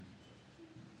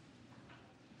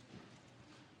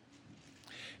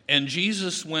And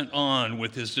Jesus went on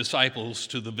with his disciples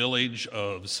to the village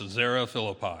of Caesarea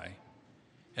Philippi.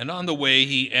 And on the way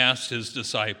he asked his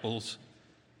disciples,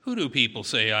 "Who do people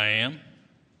say I am?"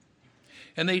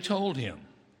 And they told him,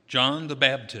 "John the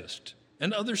Baptist,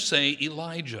 and others say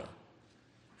Elijah,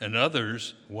 and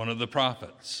others one of the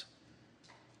prophets."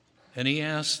 And he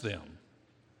asked them,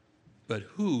 "But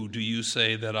who do you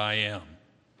say that I am?"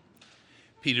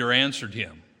 Peter answered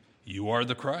him, "You are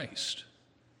the Christ."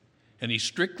 And he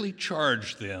strictly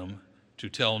charged them to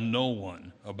tell no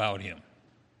one about him.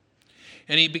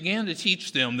 And he began to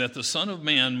teach them that the Son of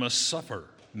Man must suffer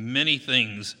many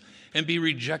things and be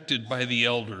rejected by the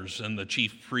elders and the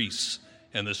chief priests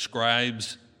and the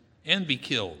scribes and be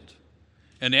killed,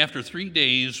 and after 3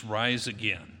 days rise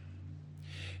again.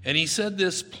 And he said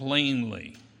this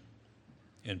plainly.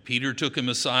 And Peter took him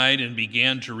aside and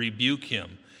began to rebuke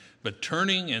him. But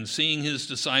turning and seeing his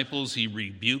disciples, he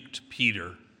rebuked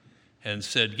Peter and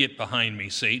said, "Get behind me,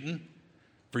 Satan,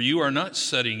 for you are not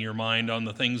setting your mind on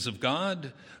the things of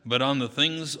God, but on the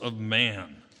things of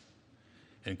man."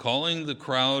 And calling the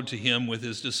crowd to him with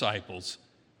his disciples,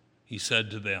 he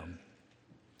said to them,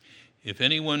 "If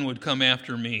anyone would come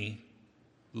after me,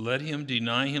 let him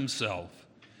deny himself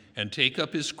and take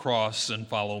up his cross and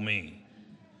follow me.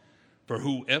 For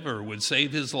whoever would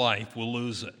save his life will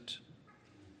lose it.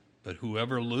 But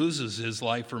whoever loses his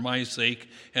life for my sake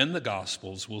and the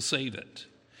gospel's will save it.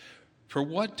 For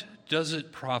what does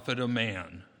it profit a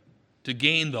man to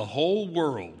gain the whole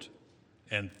world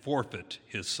and forfeit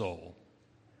his soul?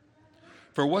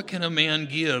 For what can a man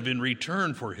give in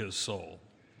return for his soul?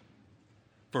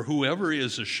 For whoever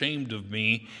is ashamed of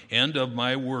me and of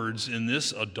my words in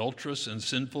this adulterous and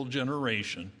sinful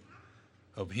generation,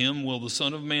 of him will the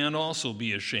Son of Man also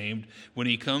be ashamed when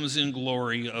he comes in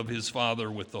glory of his Father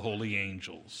with the holy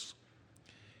angels."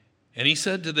 And he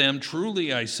said to them,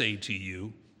 "Truly I say to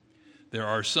you, there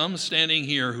are some standing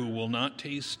here who will not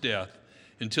taste death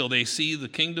until they see the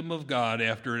kingdom of God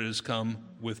after it has come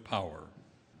with power."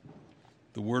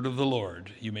 The word of the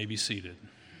Lord. You may be seated.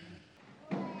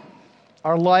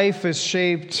 Our life is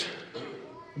shaped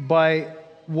by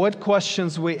what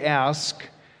questions we ask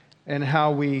and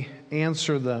how we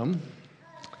answer them.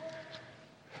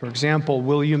 For example,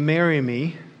 will you marry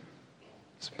me?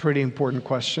 It's a pretty important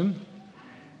question.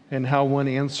 And how one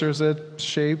answers it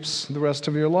shapes the rest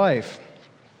of your life.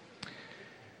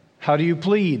 How do you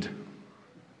plead?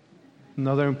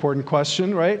 Another important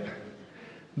question, right?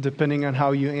 Depending on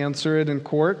how you answer it in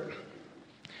court,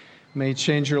 may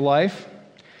change your life.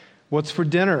 What's for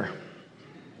dinner?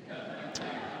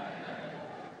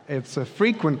 It's a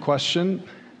frequent question,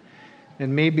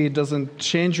 and maybe it doesn't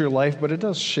change your life, but it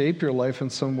does shape your life in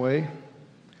some way.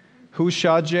 Who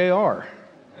shot JR?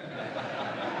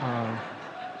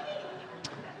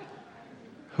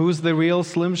 Who's the real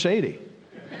Slim Shady?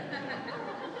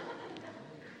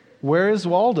 Where is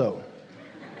Waldo?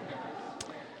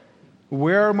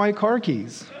 Where are my car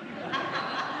keys?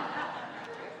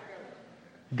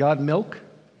 Got milk?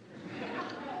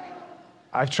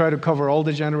 I've tried to cover all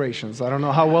the generations. I don't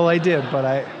know how well I did, but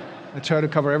I try to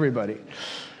cover everybody.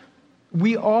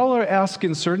 We all are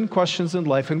asking certain questions in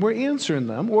life, and we're answering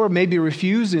them, or maybe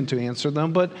refusing to answer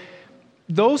them, but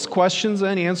those questions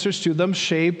and answers to them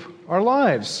shape our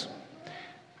lives.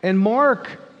 And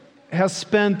Mark has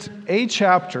spent 8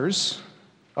 chapters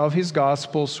of his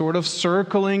gospel sort of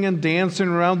circling and dancing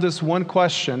around this one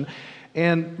question,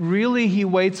 and really he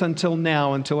waits until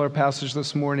now, until our passage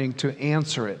this morning, to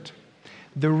answer it.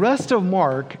 The rest of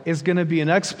Mark is going to be an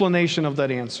explanation of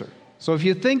that answer. So if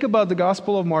you think about the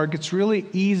Gospel of Mark, it's really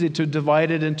easy to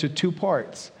divide it into 2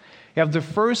 parts. You have the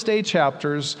first 8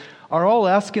 chapters are all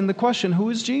asking the question, who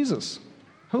is Jesus?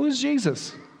 Who is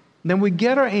Jesus? Then we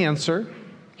get our answer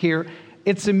here.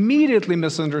 It's immediately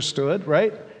misunderstood,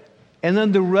 right? And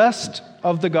then the rest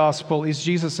of the Gospel is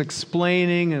Jesus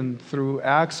explaining, and through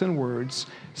acts and words,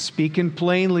 speaking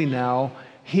plainly now,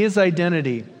 his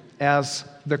identity as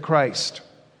the Christ.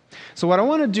 So what I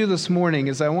want to do this morning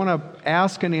is I want to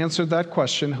ask and answer that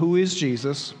question, who is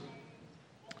Jesus?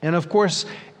 And of course,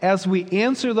 as we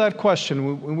answer that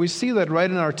question, when we see that right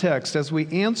in our text, as we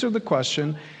answer the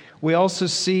question, we also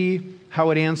see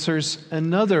how it answers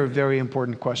another very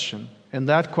important question. And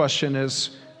that question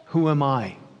is, who am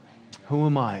I? Who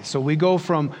am I? So we go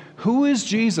from who is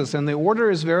Jesus, and the order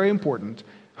is very important.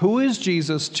 Who is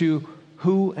Jesus to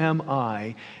who am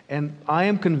I? And I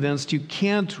am convinced you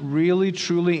can't really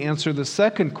truly answer the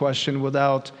second question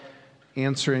without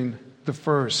answering the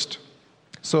first.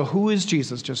 So who is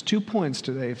Jesus? Just 2 points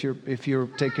today if you're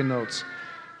taking notes.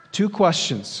 2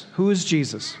 questions. Who is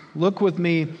Jesus? Look with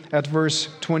me at verse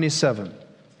 27.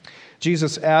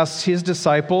 Jesus asks his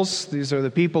disciples, these are the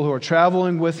people who are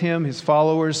traveling with him, his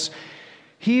followers,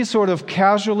 he sort of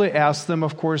casually asks them,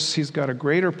 of course, he's got a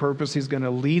greater purpose, he's going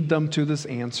to lead them to this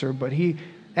answer, but he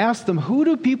asks them, who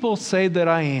do people say that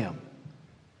I am?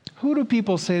 Who do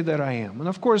people say that I am? And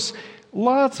of course,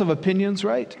 lots of opinions,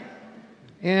 right?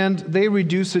 And they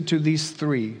reduce it to these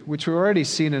three, which we've already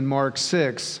seen in Mark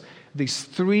 6, these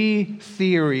three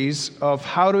theories of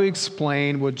how to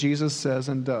explain what Jesus says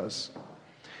and does.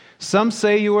 Some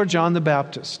say you are John the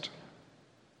Baptist.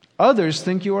 Others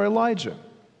think you are Elijah.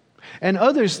 And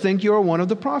others think you are one of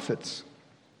the prophets.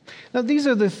 Now, these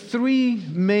are the three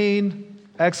main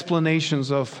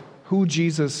explanations of who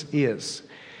Jesus is.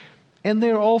 And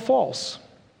they're all false.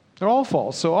 They're all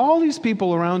false. So all these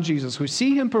people around Jesus who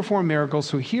see him perform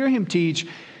miracles, who hear him teach,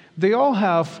 they all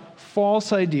have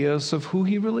false ideas of who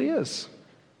he really is.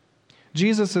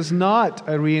 Jesus is not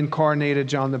a reincarnated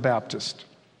John the Baptist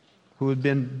who had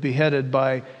been beheaded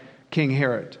by King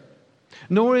Herod.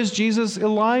 Nor is Jesus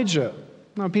Elijah.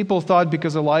 Now, people thought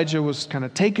because Elijah was kind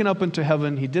of taken up into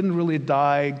heaven, he didn't really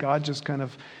die, God just kind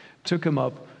of took him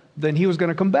up, then he was going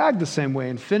to come back the same way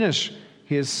and finish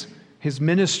his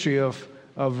ministry of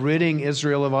ridding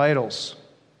Israel of idols.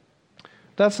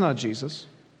 That's not Jesus.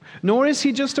 Nor is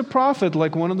he just a prophet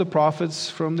like one of the prophets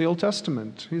from the Old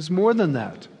Testament. He's more than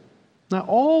that. Now,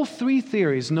 all three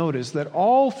theories, notice that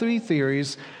all three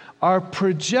theories are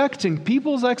projecting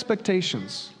people's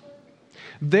expectations,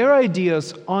 their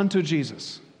ideas onto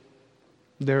Jesus.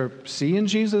 They're seeing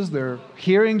Jesus, they're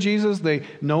hearing Jesus, they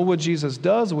know what Jesus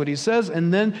does, what he says,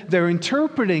 and then they're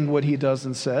interpreting what he does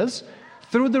and says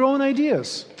through their own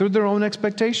ideas, through their own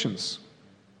expectations.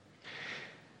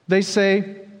 They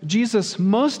say, Jesus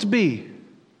must be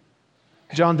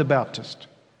John the Baptist.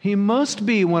 He must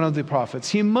be one of the prophets.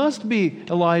 He must be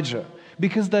Elijah,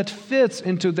 because that fits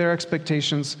into their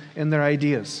expectations and their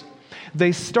ideas.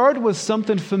 They start with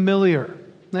something familiar.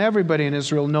 Now, everybody in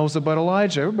Israel knows about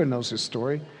Elijah. Everybody knows his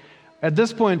story. At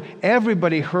this point,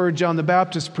 everybody heard John the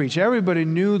Baptist preach. Everybody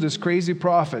knew this crazy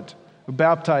prophet who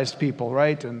baptized people,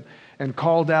 right? And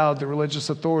called out the religious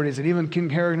authorities, and even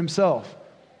King Herod himself.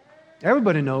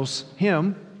 Everybody knows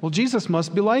him. Well, Jesus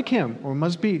must be like him, or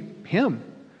must be him.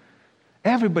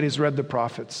 Everybody's read the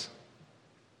prophets.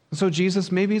 And so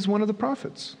Jesus, maybe he's one of the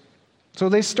prophets. So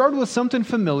they start with something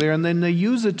familiar, and then they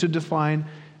use it to define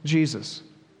Jesus.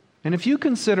 And if you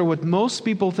consider what most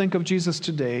people think of Jesus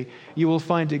today, you will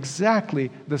find exactly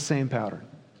the same pattern.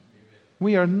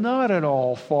 We are not at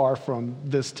all far from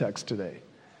this text today,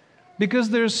 because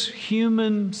there's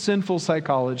human sinful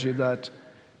psychology that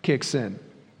kicks in.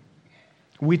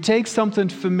 We take something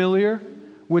familiar,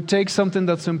 we take something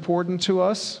that's important to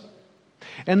us,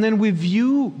 and then we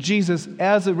view Jesus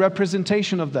as a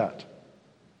representation of that.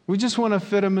 We just want to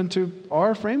fit him into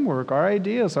our framework, our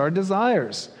ideas, our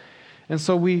desires. And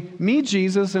so we meet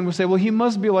Jesus and we say, well, he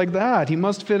must be like that. He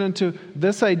must fit into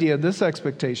this idea, this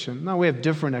expectation. Now, we have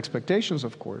different expectations,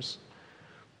 of course.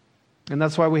 And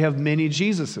that's why we have many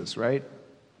Jesuses, right?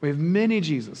 We have many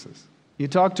Jesuses. You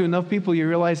talk to enough people, you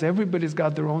realize everybody's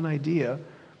got their own idea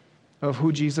of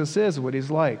who Jesus is, what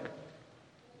he's like.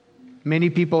 Many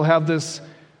people have this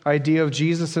idea of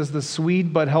Jesus as the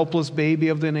sweet but helpless baby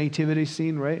of the nativity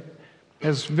scene, right?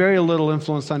 Has very little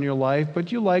influence on your life,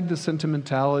 but you like the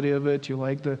sentimentality of it, you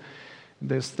like the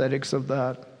aesthetics of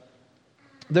that.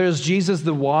 There's Jesus,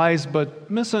 the wise but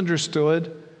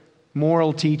misunderstood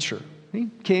moral teacher. He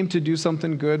came to do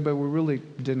something good, but we really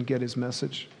didn't get his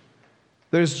message.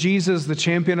 There's Jesus, the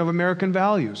champion of American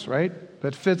values, right?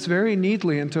 That fits very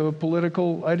neatly into a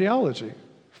political ideology.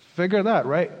 Figure that,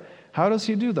 right? How does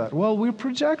he do that? Well, we're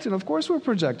projecting. Of course we're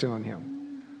projecting on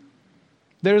him.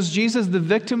 There's Jesus, the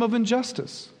victim of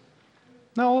injustice.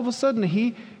 Now, all of a sudden,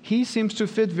 he seems to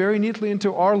fit very neatly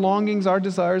into our longings, our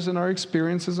desires, and our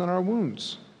experiences and our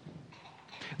wounds.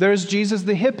 There's Jesus,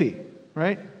 the hippie,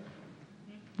 right?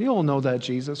 You all know that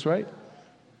Jesus, right?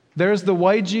 There's the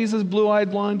white Jesus,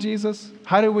 blue-eyed blonde Jesus.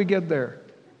 How did we get there?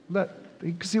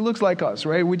 Because he looks like us,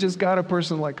 right? We just got a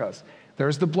person like us.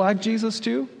 There's the black Jesus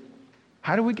too.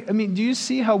 Do you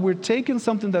see how we're taking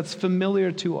something that's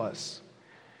familiar to us,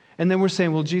 and then we're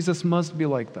saying, well, Jesus must be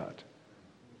like that.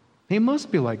 He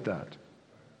must be like that.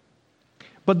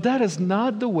 But that is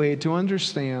not the way to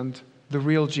understand the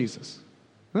real Jesus.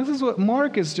 This is what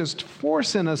Mark is just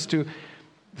forcing us to,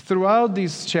 throughout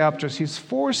these chapters, he's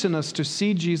forcing us to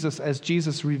see Jesus as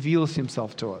Jesus reveals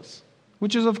himself to us,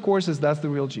 which is, of course, that's the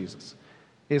real Jesus,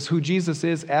 is who Jesus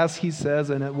is as he says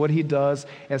and what he does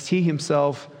as he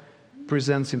himself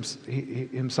presents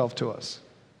himself to us.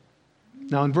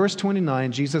 Now, in verse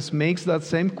 29, Jesus makes that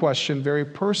same question very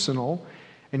personal,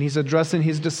 and he's addressing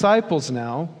his disciples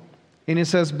now, And he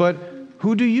says, but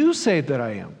who do you say that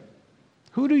I am?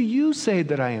 Who do you say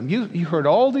that I am? You heard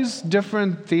all these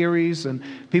different theories, and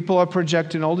people are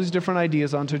projecting all these different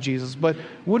ideas onto Jesus, but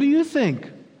what do you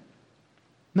think?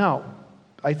 Now,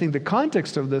 I think the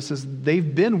context of this is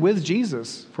they've been with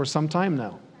Jesus for some time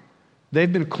now.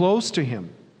 They've been close to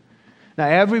him. Now,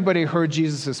 everybody heard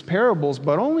Jesus' parables,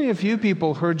 but only a few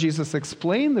people heard Jesus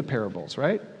explain the parables,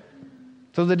 right?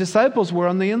 So the disciples were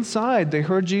on the inside. They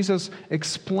heard Jesus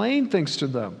explain things to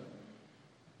them.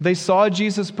 They saw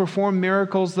Jesus perform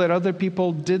miracles that other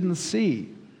people didn't see.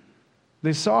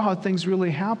 They saw how things really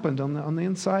happened on the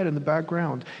inside, in the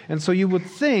background. And so you would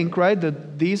think, right,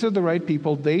 that these are the right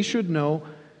people. They should know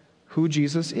who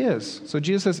Jesus is. So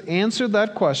Jesus says, answer the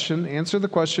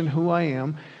question, who I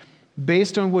am,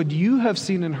 based on what you have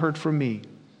seen and heard from me.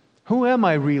 Who am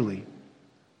I really?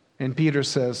 And Peter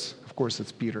says, of course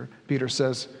it's Peter. Peter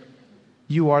says,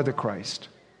 you are the Christ.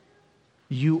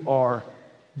 You are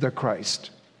the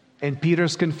Christ. And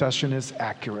Peter's confession is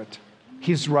accurate.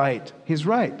 He's right. He's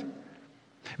right.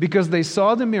 Because they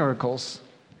saw the miracles.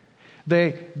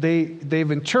 They've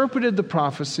interpreted the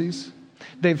prophecies.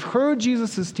 They've heard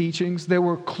Jesus' teachings. They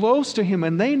were close to him,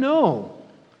 and they know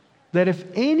that if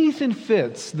anything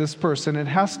fits this person, it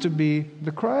has to be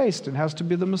the Christ. It has to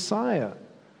be the Messiah.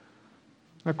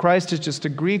 Now, Christ is just a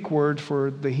Greek word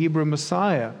for the Hebrew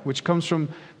Messiah, which comes from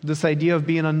this idea of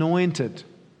being anointed.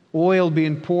 Oil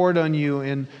being poured on you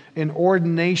in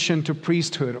ordination to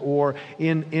priesthood or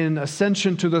in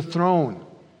ascension to the throne.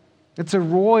 It's a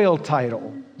royal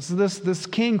title. It's this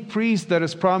king priest that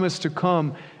is promised to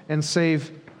come and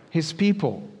save his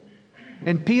people.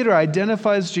 And Peter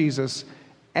identifies Jesus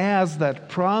as that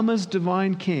promised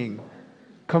divine king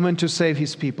coming to save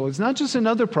his people. He's not just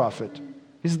another prophet.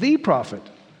 He's the prophet.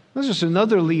 Not just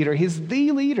another leader. He's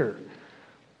the leader.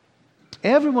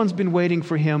 Everyone's been waiting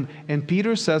for him, and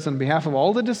Peter says on behalf of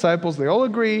all the disciples, they all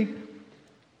agree,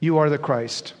 you are the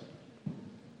Christ.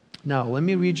 Now, let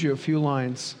me read you a few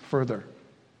lines further.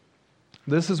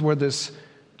 This is where this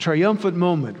triumphant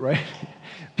moment, right?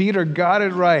 Peter got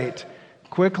it right,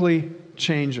 quickly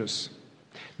changes.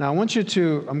 Now, I'm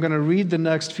going to read the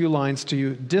next few lines to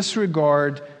you.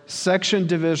 Disregard section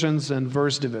divisions and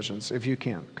verse divisions, if you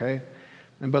can, okay?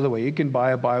 And by the way, you can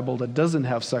buy a Bible that doesn't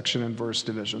have section and verse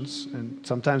divisions, and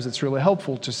sometimes it's really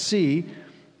helpful to see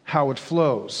how it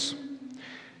flows.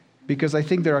 Because I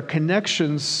think there are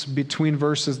connections between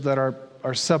verses that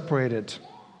are separated.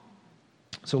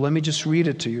 So let me just read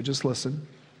it to you, just listen.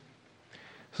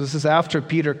 So this is after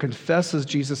Peter confesses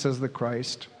Jesus as the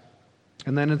Christ,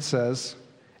 and then it says,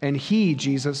 and he,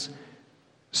 Jesus,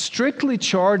 strictly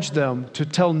charged them to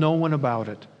tell no one about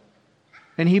it.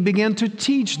 And he began to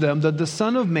teach them that the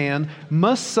Son of Man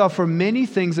must suffer many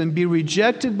things and be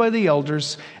rejected by the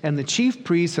elders and the chief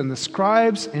priests and the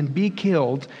scribes and be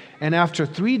killed, and after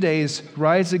 3 days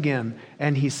rise again.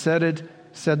 And he said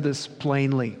this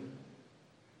plainly.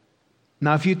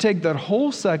 Now, if you take that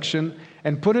whole section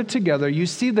and put it together, you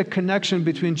see the connection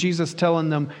between Jesus telling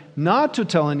them not to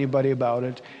tell anybody about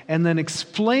it, and then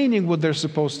explaining what they're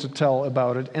supposed to tell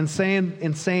about it, and saying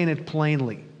it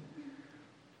plainly.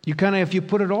 If you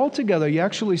put it all together, you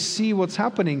actually see what's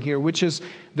happening here, which is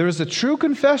there's a true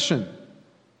confession,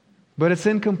 but it's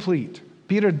incomplete.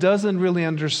 Peter doesn't really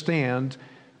understand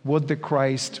what the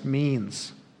Christ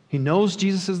means. He knows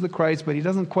Jesus is the Christ, but he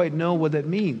doesn't quite know what that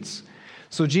means.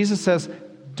 So Jesus says,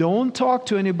 don't talk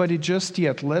to anybody just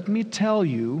yet. Let me tell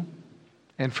you.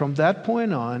 And from that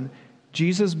point on,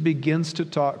 Jesus begins to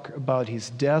talk about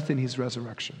his death and his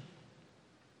resurrection.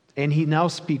 And he now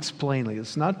speaks plainly.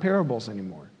 It's not parables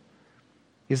anymore.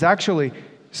 He's actually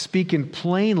speaking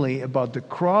plainly about the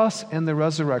cross and the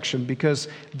resurrection, because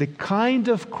the kind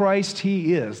of Christ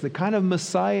he is, the kind of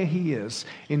Messiah he is,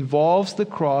 involves the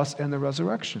cross and the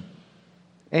resurrection.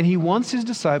 And he wants his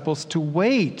disciples to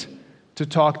wait to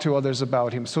talk to others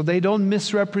about him so they don't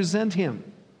misrepresent him.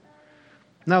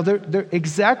 Now, they're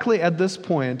exactly at this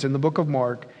point in the book of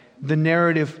Mark, the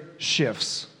narrative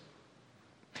shifts.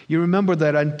 You remember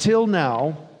that until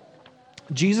now,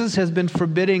 Jesus has been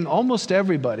forbidding almost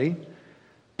everybody,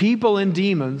 people and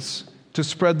demons, to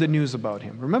spread the news about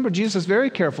him. Remember, Jesus is very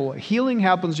careful. Healing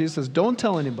happens, Jesus says, don't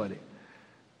tell anybody.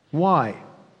 Why?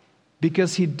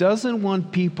 Because he doesn't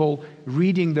want people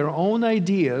reading their own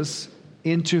ideas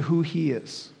into who he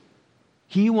is.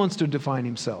 He wants to define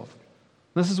himself.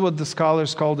 This is what the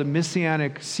scholars call the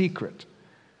messianic secret.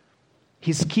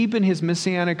 He's keeping his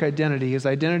messianic identity, his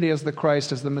identity as the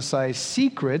Christ, as the Messiah,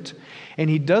 secret,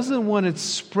 and he doesn't want it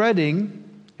spreading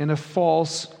in a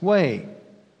false way.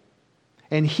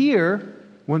 And here,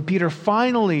 when Peter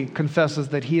finally confesses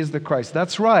that he is the Christ,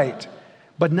 that's right,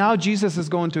 But now Jesus is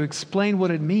going to explain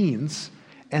what it means,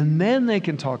 and then they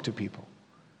can talk to people.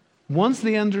 Once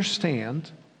they understand,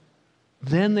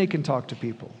 then they can talk to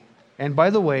people. And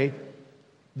by the way,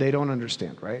 they don't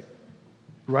understand, right?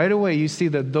 Right away, you see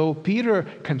that though Peter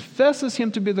confesses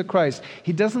him to be the Christ,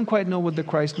 he doesn't quite know what the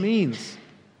Christ means.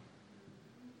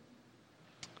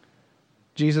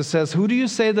 Jesus says, "Who do you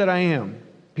say that I am?"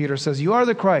 Peter says, "You are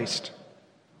the Christ."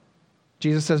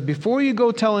 Jesus says, "Before you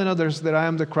go telling others that I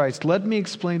am the Christ, let me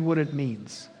explain what it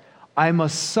means. I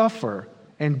must suffer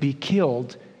and be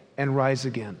killed and rise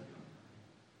again.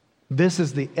 This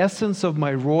is the essence of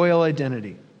my royal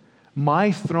identity.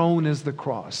 My throne is the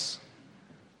cross.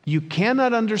 You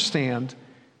cannot understand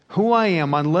who I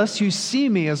am unless you see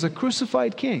me as a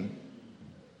crucified king.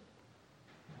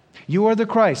 You are the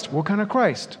Christ." What kind of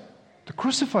Christ? The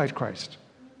crucified Christ.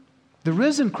 The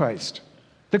risen Christ.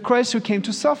 The Christ who came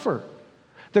to suffer.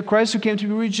 The Christ who came to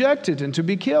be rejected and to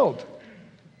be killed.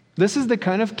 This is the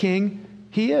kind of king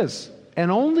he is. And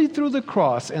only through the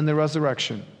cross and the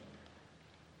resurrection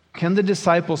can the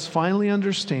disciples finally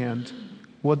understand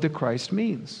what the Christ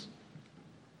means.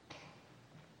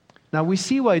 Now we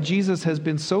see why Jesus has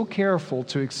been so careful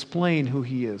to explain who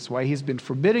he is, why he's been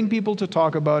forbidding people to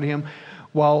talk about him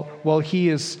while he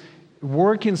is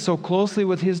working so closely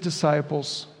with his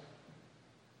disciples.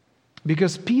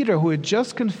 Because Peter, who had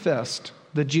just confessed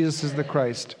that Jesus is the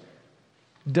Christ,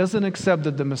 doesn't accept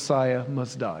that the Messiah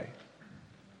must die.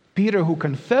 Peter, who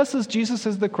confesses Jesus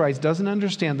as the Christ, doesn't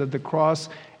understand that the cross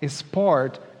is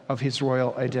part of his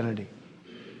royal identity.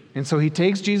 And so he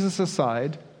takes Jesus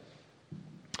aside.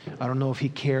 I don't know if he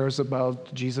cares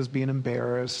about Jesus being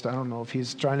embarrassed. I don't know if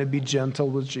he's trying to be gentle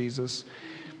with Jesus.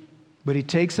 But he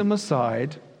takes him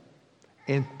aside,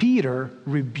 and Peter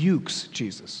rebukes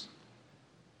Jesus.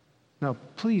 Now,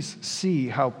 please see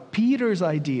how Peter's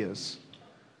ideas,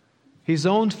 his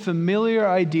own familiar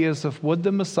ideas of what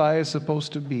the Messiah is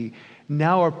supposed to be,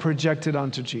 now are projected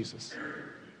onto Jesus.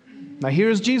 Now,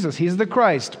 here's Jesus. He's the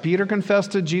Christ. Peter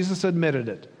confessed it. Jesus admitted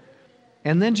it.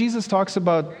 And then Jesus talks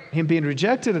about him being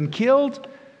rejected and killed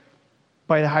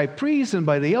by the high priest and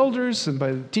by the elders and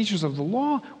by the teachers of the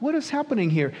law. What is happening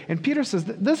here? And Peter says,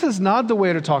 this is not the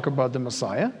way to talk about the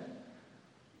Messiah.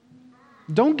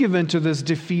 Don't give in to this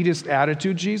defeatist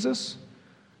attitude, Jesus.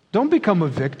 Don't become a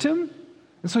victim.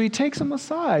 And so he takes him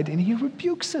aside and he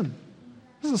rebukes him.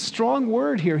 This is a strong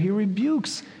word here. He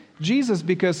rebukes Jesus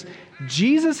because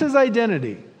Jesus'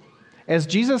 identity, as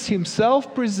Jesus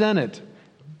himself presented,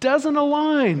 doesn't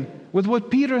align with what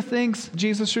Peter thinks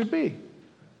Jesus should be.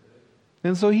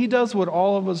 And so he does what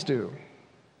all of us do,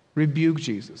 rebuke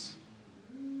Jesus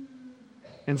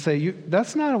and say,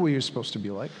 that's not what you're supposed to be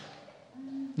like.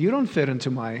 You don't fit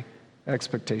into my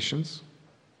expectations.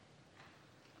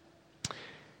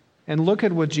 And look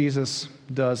at what Jesus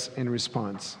does in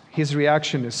response. His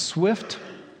reaction is swift,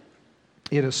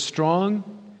 it is strong,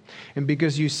 and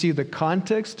because you see the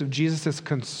context of Jesus'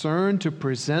 concern to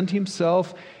present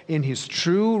himself in his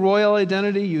true royal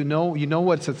identity, you know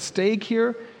what's at stake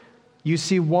here. You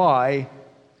see why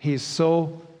he's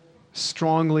so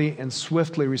strongly and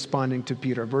swiftly responding to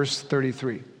Peter. Verse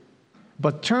 33.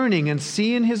 But turning and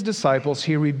seeing his disciples,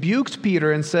 he rebuked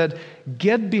Peter and said,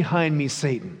 "Get behind me,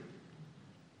 Satan."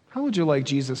 How would you like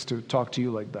Jesus to talk to you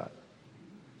like that?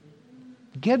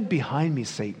 Get behind me,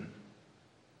 Satan.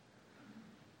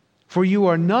 For you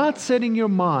are not setting your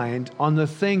mind on the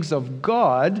things of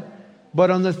God, but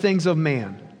on the things of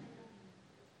man.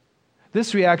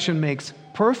 This reaction makes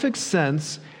perfect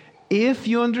sense if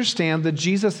you understand that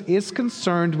Jesus is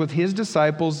concerned with his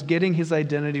disciples getting his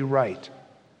identity right.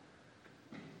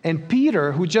 And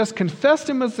Peter, who just confessed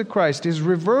him as the Christ, is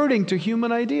reverting to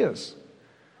human ideas,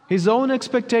 his own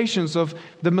expectations of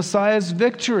the Messiah's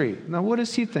victory. Now, what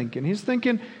is he thinking? He's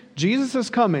thinking, Jesus is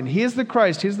coming. He is the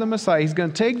Christ. He's the Messiah. He's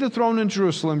going to take the throne in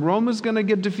Jerusalem. Rome is going to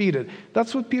get defeated.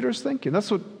 That's what Peter's thinking.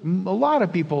 That's what a lot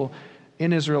of people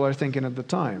in Israel are thinking at the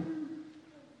time.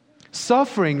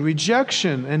 Suffering,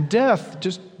 rejection, and death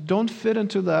just don't fit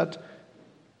into that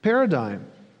paradigm.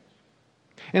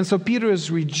 And so Peter is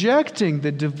rejecting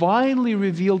the divinely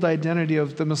revealed identity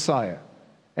of the Messiah.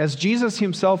 As Jesus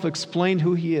himself explained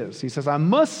who he is. He says, I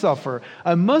must suffer.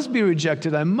 I must be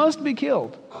rejected. I must be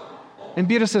killed. And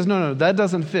Peter says, no, that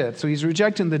doesn't fit. So he's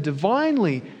rejecting the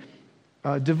divine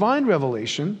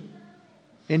revelation,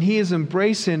 and he is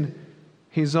embracing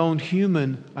his own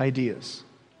human ideas.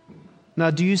 Now,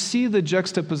 do you see the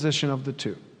juxtaposition of the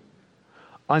two?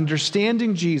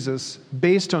 Understanding Jesus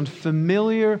based on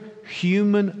familiar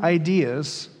human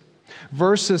ideas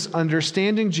versus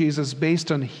understanding Jesus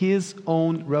based on his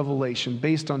own revelation,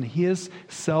 based on his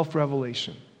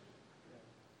self-revelation.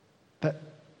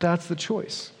 That's the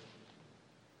choice.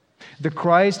 The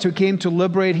Christ who came to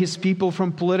liberate his people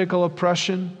from political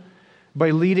oppression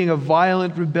by leading a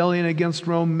violent rebellion against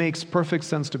Rome makes perfect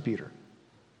sense to Peter.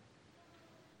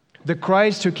 The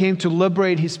Christ who came to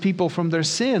liberate his people from their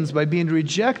sins by being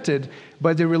rejected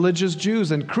by the religious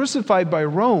Jews and crucified by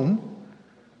Rome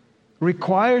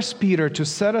requires Peter to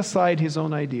set aside his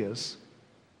own ideas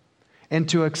and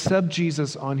to accept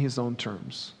Jesus on his own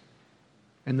terms.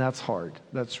 And that's hard.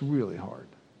 That's really hard.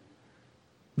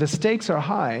 The stakes are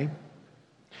high.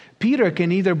 Peter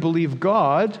can either believe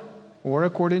God, or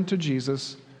according to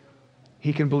Jesus,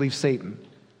 he can believe Satan.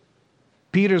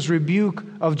 Peter's rebuke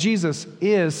of Jesus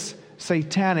is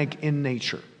satanic in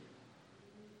nature.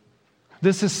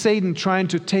 This is Satan trying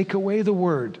to take away the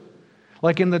word.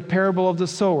 Like in the parable of the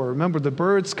sower. Remember, the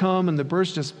birds come and the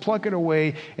birds just pluck it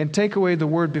away and take away the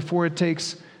word before it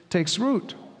takes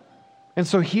root. And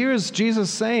so here's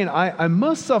Jesus saying, I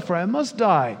must suffer, I must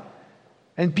die.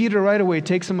 And Peter right away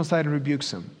takes him aside and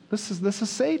rebukes him. This is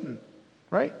Satan,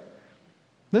 right?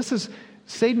 This is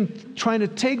Satan trying to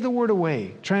take the word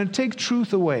away, trying to take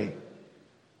truth away.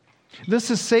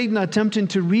 This is Satan attempting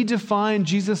to redefine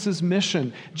Jesus'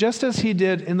 mission, just as he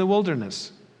did in the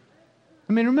wilderness.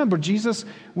 I mean, remember, Jesus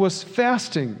was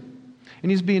fasting, and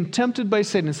he's being tempted by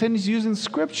Satan. And Satan's using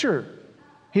Scripture.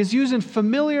 He's using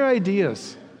familiar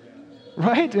ideas,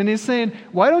 right? And he's saying,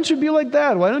 why don't you be like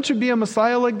that? Why don't you be a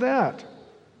Messiah like that?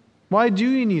 Why do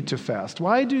you need to fast?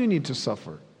 Why do you need to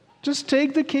suffer? Just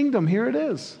take the kingdom. Here it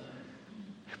is.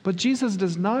 But Jesus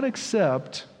does not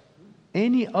accept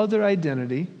any other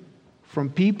identity from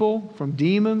people, from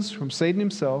demons, from Satan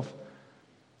himself.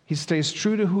 He stays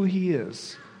true to who he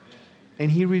is. And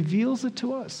he reveals it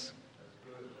to us.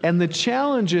 And the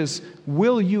challenge is,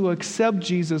 will you accept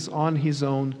Jesus on his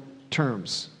own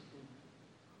terms?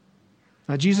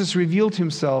 Now, Jesus revealed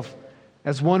himself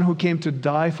as one who came to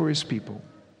die for his people,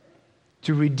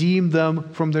 to redeem them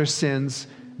from their sins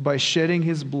by shedding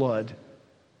his blood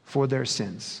for their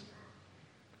sins.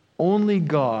 Only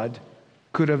God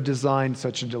could have designed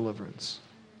such a deliverance.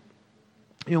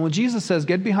 You know, when Jesus says,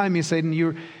 get behind me, Satan,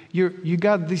 you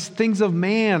got these things of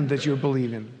man that you're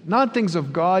believing, not things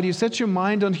of God. You set your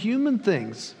mind on human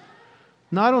things,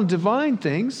 not on divine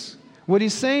things. What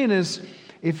he's saying is,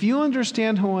 if you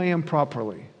understand who I am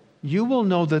properly, you will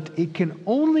know that it can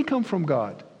only come from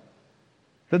God.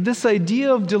 That this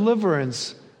idea of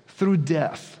deliverance through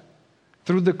death,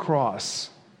 through the cross,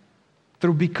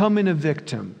 through becoming a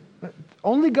victim,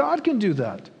 only God can do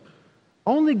that.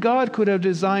 Only God could have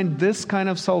designed this kind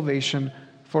of salvation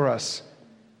for us.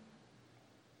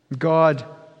 God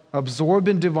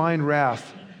absorbing divine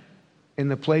wrath in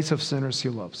the place of sinners he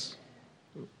loves.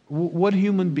 What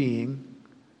human being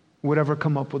would ever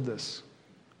come up with this?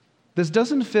 This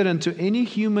doesn't fit into any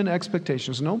human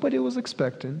expectations. Nobody was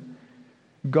expecting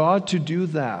God to do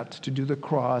that, to do the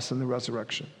cross and the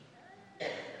resurrection.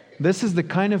 This is the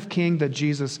kind of king that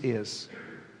Jesus is.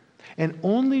 And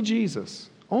only Jesus,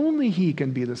 only he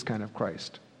can be this kind of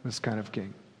Christ, this kind of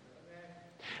king.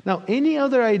 Now, any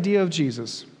other idea of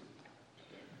Jesus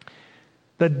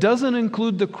that doesn't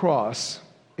include the cross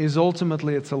is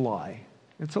ultimately, it's a lie.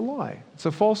 It's a lie. It's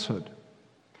a falsehood.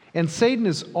 And Satan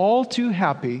is all too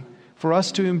happy for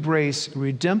us to embrace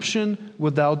redemption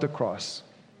without the cross.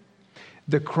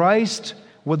 The Christ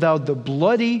without the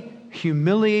bloody,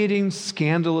 humiliating,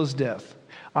 scandalous death.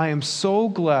 I am so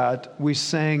glad we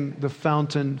sang The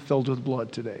Fountain Filled with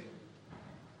Blood today.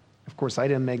 Of course, I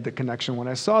didn't make the connection when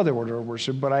I saw the order of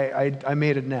worship, but I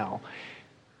made it now.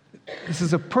 This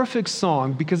is a perfect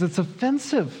song because it's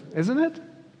offensive, isn't it?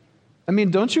 I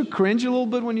mean, don't you cringe a little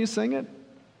bit when you sing it?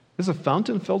 There's a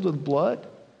fountain filled with blood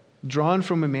drawn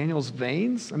from Emmanuel's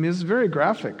veins. I mean, it's very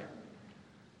graphic.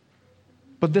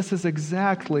 But this is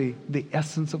exactly the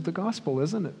essence of the gospel,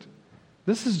 isn't it?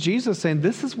 This is Jesus saying,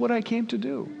 this is what I came to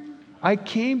do. I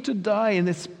came to die, and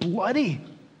it's bloody.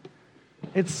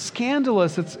 It's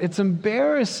scandalous. It's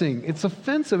embarrassing. It's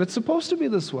offensive. It's supposed to be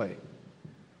this way.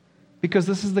 Because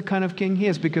this is the kind of king he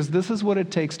is. Because this is what it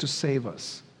takes to save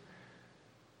us.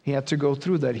 He had to go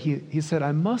through that. He said,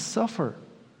 I must suffer.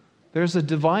 There's a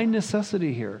divine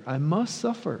necessity here. I must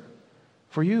suffer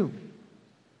for you.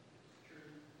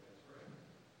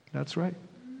 That's right.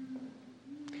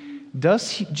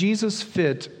 Does Jesus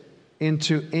fit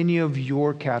into any of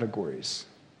your categories?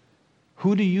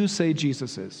 Who do you say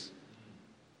Jesus is?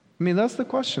 I mean, that's the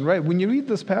question, right? When you read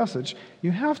this passage,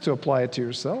 you have to apply it to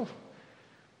yourself.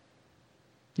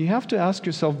 You have to ask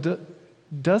yourself,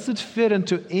 does it fit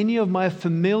into any of my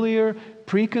familiar,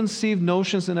 preconceived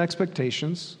notions and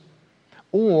expectations?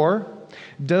 Or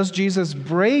does Jesus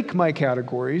break my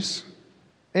categories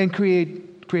and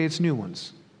creates new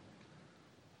ones?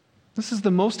 This is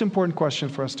the most important question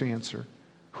for us to answer.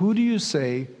 Who do you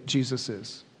say Jesus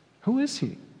is? Who is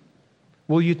he?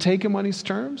 Will you take him on his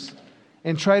terms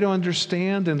and try to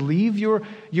understand and leave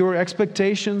your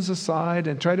expectations aside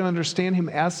and try to understand him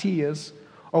as he is?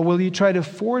 Or will you try to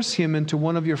force him into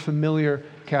one of your familiar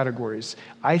categories?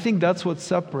 I think that's what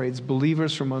separates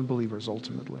believers from unbelievers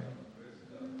ultimately.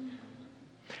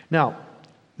 Now,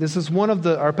 this is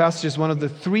our passage is one of the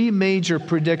three major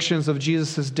predictions of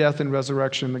Jesus' death and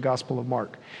resurrection in the Gospel of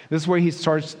Mark. This is where he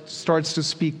starts to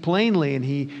speak plainly, and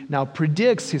he now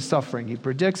predicts his suffering. He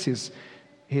predicts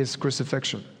his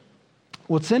crucifixion.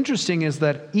 What's interesting is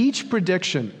that each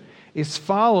prediction is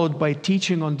followed by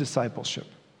teaching on discipleship.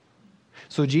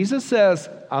 So Jesus says,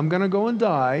 I'm going to go and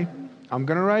die. I'm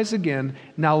going to rise again.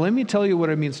 Now let me tell you what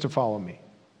it means to follow me.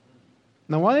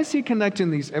 Now, why is he connecting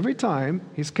these? Every time,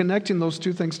 he's connecting those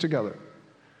two things together.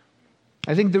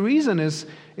 I think the reason is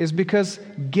because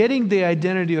getting the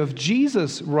identity of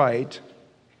Jesus right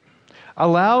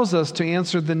allows us to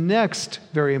answer the next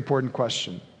very important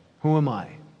question. Who am I?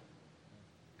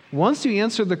 Once you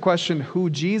answer the question, who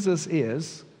Jesus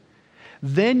is,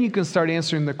 then you can start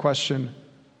answering the question,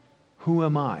 who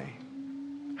am I?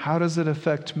 How does it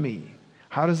affect me?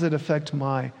 How does it affect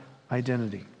my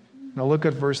identity? Now look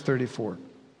at verse 34.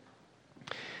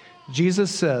 Jesus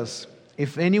says,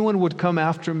 if anyone would come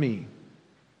after me,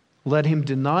 let him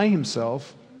deny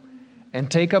himself and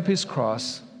take up his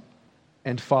cross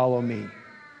and follow me.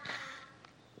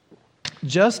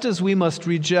 Just as we must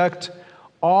reject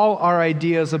all our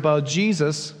ideas about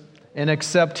Jesus and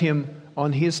accept him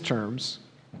on his terms,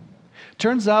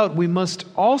 turns out we must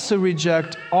also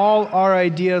reject all our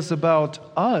ideas about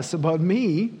us, about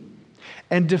me,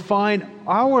 and define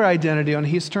our identity on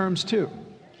his terms too.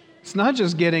 It's not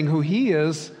just getting who he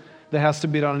is that has to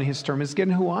be done on his terms. It's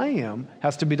getting who I am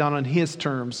has to be done on his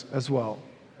terms as well.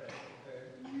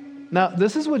 Now,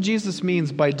 this is what Jesus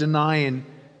means by denying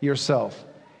yourself.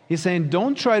 He's saying,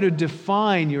 don't try to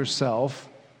define yourself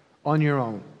on your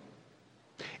own.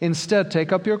 Instead,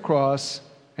 take up your cross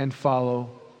and follow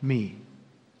me.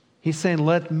 He's saying,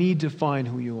 let me define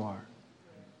who you are.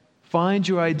 Find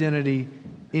your identity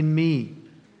in me.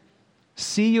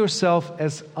 See yourself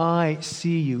as I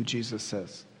see you, Jesus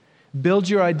says. Build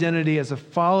your identity as a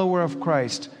follower of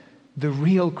Christ, the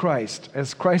real Christ,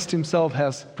 as Christ himself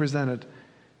has presented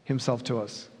himself to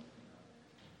us.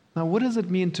 Now, what does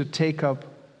it mean to take up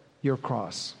your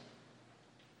cross?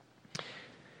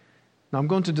 Now, I'm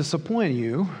going to disappoint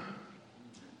you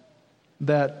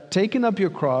that taking up your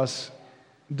cross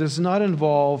does not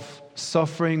involve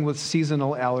suffering with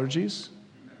seasonal allergies.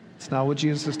 It's not what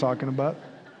Jesus is talking about.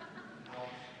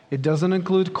 It doesn't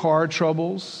include car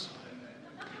troubles.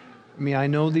 I mean, I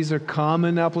know these are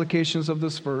common applications of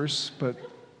this verse, but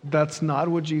that's not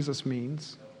what Jesus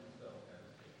means.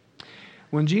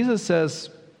 When Jesus says,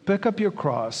 pick up your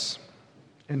cross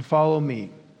and follow me,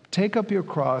 take up your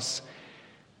cross,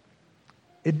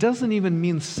 it doesn't even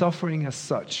mean suffering as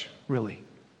such, really.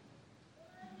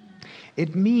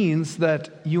 It means that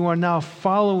you are now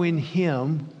following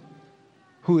him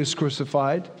who is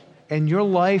crucified, and your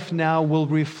life now will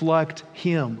reflect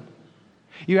him.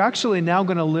 You're actually now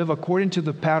going to live according to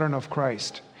the pattern of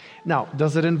Christ. Now,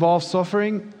 does it involve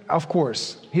suffering? Of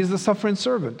course. He's the suffering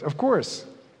servant, of course.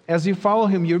 As you follow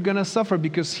him, you're going to suffer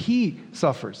because he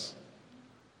suffers.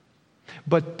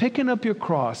 But picking up your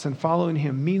cross and following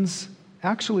him means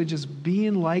actually just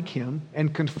being like him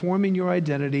and conforming your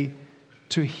identity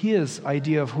to his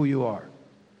idea of who you are.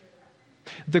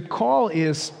 The call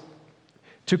is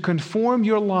to conform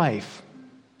your life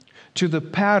to the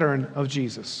pattern of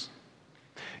Jesus.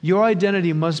 Your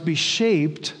identity must be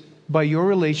shaped by your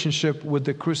relationship with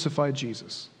the crucified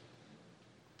Jesus.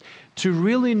 To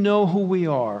really know who we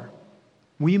are,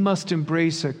 we must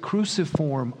embrace a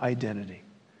cruciform identity.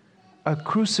 A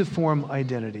cruciform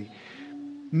identity,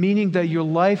 meaning that your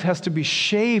life has to be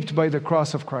shaped by the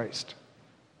cross of Christ.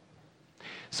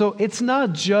 So it's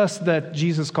not just that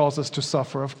Jesus calls us to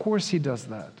suffer. Of course he does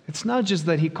that. It's not just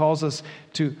that he calls us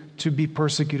to be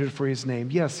persecuted for his name.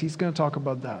 Yes, he's going to talk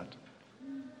about that.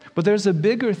 But there's a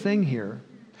bigger thing here.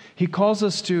 He calls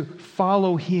us to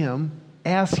follow him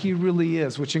as he really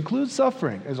is, which includes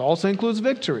suffering. It also includes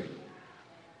victory.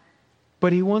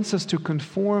 But he wants us to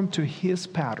conform to his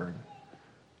pattern.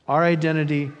 Our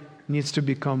identity needs to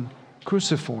become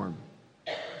cruciform.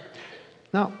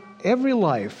 Now, every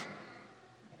life,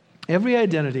 every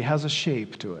identity has a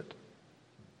shape to it.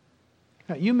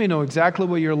 Now, you may know exactly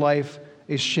what your life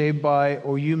is shaped by,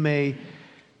 or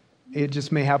it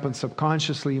just may happen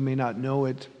subconsciously, you may not know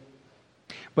it.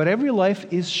 But every life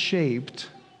is shaped,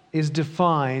 is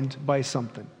defined by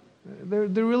something. There are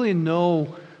really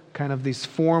no kind of these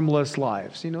formless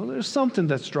lives. There's something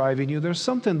that's driving you. There's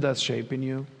something that's shaping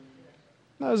you.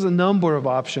 There's a number of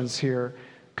options here.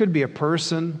 Could be a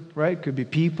person, right? Could be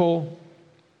people.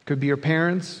 Could be your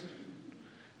parents.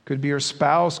 Could be your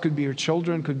spouse. Could be your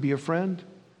children. Could be a friend.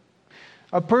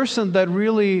 A person that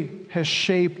really has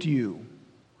shaped you.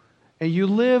 And you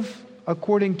live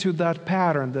according to that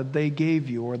pattern that they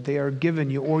gave you or they are giving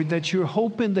you or that you're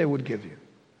hoping they would give you.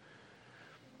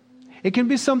 It can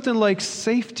be something like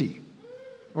safety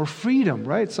or freedom,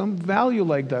 right? Some value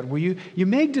like that where you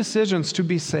make decisions to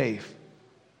be safe.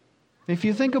 If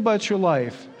you think about your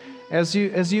life, as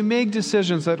you make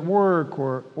decisions at work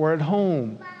or at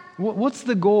home, what's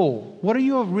the goal? What are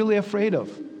you really afraid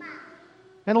of?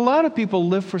 And a lot of people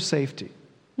live for safety.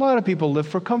 A lot of people live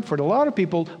for comfort. A lot of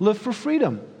people live for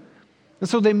freedom. And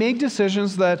so they make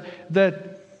decisions that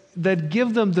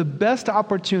give them the best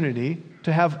opportunity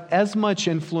to have as much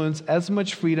influence, as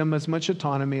much freedom, as much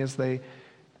autonomy as they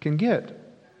can get.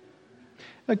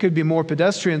 That could be more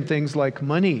pedestrian things like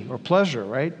money or pleasure,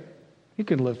 right? You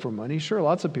can live for money. Sure,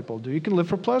 lots of people do. You can live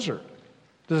for pleasure.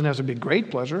 It doesn't have to be great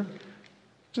pleasure,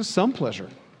 just some pleasure.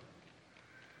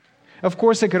 Of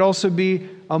course, it could also be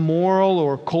a moral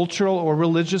or cultural or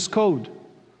religious code.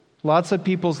 Lots of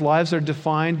people's lives are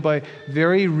defined by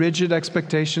very rigid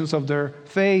expectations of their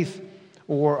faith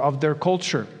or of their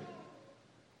culture.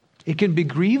 It can be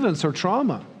grievance or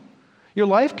trauma. Your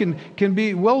life can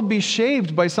be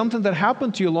shaped by something that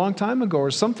happened to you a long time ago or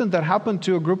something that happened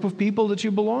to a group of people that you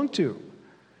belong to.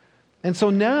 And so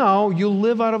now you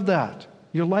live out of that.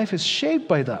 Your life is shaped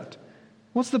by that.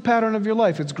 What's the pattern of your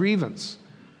life? It's grievance.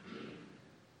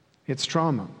 It's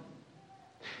trauma.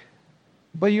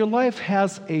 But your life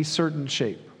has a certain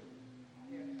shape.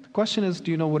 The question is, do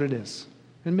you know what it is?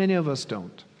 And many of us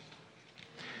don't.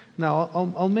 Now,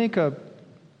 I'll make a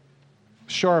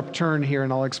sharp turn here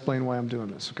and I'll explain why I'm doing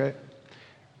this, okay?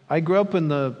 I grew up in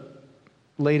the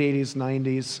late 80s,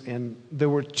 90s, and there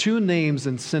were two names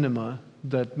in cinema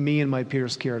that me and my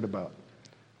peers cared about.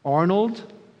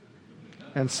 Arnold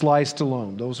and Sly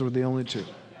Stallone. Those were the only two.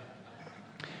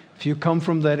 If you come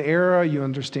from that era, you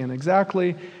understand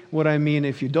exactly what I mean.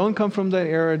 If you don't come from that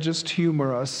era, just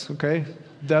humor us, okay?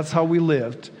 That's how we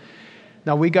lived.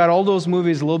 Now, we got all those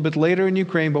movies a little bit later in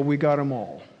Ukraine, but we got them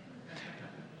all.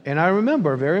 And I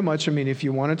remember very much, if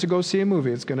you wanted to go see a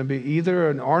movie, it's going to be either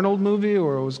an Arnold movie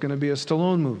or it was going to be a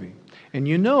Stallone movie. And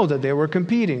you know that they were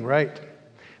competing, right?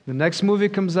 The next movie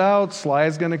comes out, Sly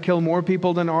is going to kill more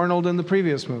people than Arnold in the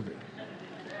previous movie.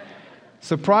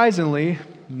 Surprisingly,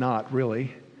 not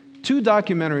really, 2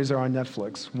 documentaries are on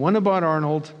Netflix. One about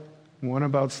Arnold, one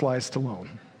about Sly Stallone.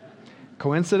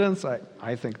 Coincidence?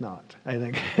 I think not.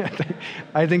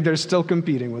 I think they're still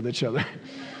competing with each other.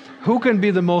 Who can be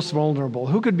the most vulnerable?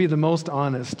 Who could be the most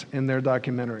honest in their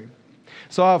documentary?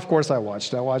 So, of course, I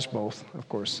watched both, of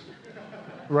course,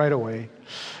 right away.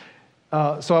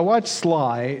 So I watched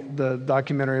Sly, the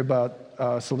documentary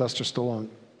about Sylvester Stallone.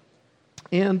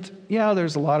 And, yeah,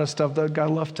 there's a lot of stuff that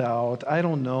got left out. I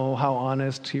don't know how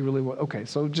honest he really was. Okay,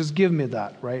 so just give me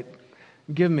that, right?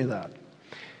 Give me that.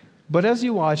 But as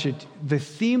you watch it, the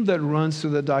theme that runs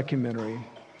through the documentary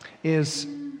is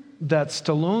that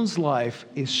Stallone's life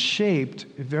is shaped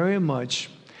very much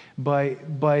by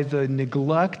the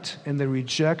neglect and the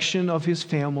rejection of his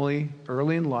family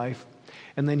early in life,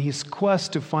 and then his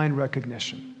quest to find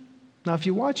recognition. Now, if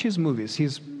you watch his movies,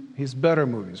 his better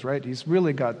movies, right? He's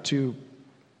really got 2.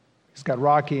 He's got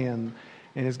Rocky and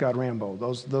he's got Rambo.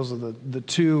 Those are the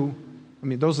 2.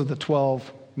 Those are the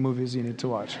 12 movies you need to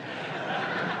watch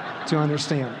to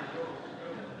understand.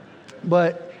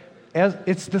 But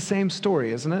it's the same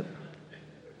story, isn't it?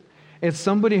 It's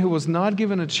somebody who was not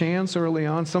given a chance early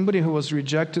on, somebody who was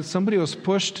rejected, somebody who was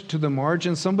pushed to the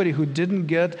margin, somebody who didn't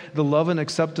get the love and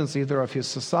acceptance either of his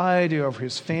society or of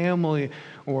his family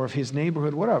or of his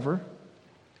neighborhood, whatever.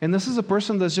 And this is a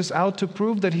person that's just out to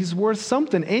prove that he's worth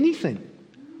something, anything.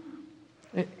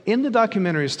 In the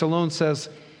documentary, Stallone says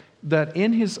that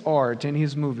in his art, in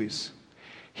his movies,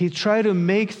 he tried to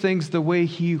make things the way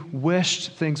he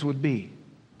wished things would be.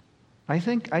 I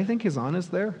think he's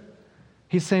honest there.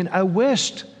 He's saying, I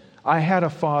wished I had a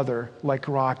father like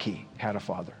Rocky had a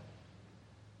father.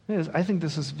 I think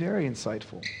this is very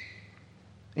insightful.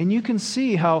 And you can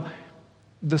see how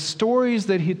the stories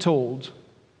that he told,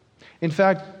 in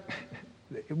fact,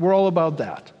 we're all about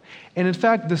that. And in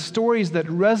fact, the stories that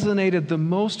resonated the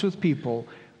most with people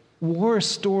were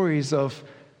stories of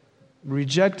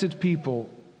rejected people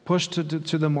pushed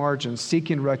to the margins,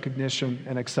 seeking recognition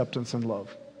and acceptance and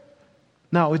love.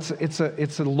 Now, it's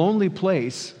a lonely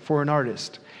place for an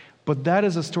artist, but that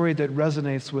is a story that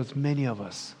resonates with many of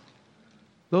us.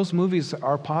 Those movies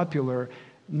are popular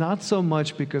not so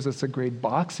much because it's a great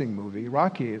boxing movie.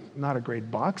 Rocky is not a great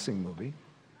boxing movie,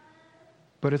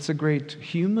 but it's a great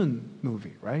human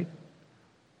movie, right?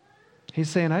 He's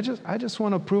saying, I just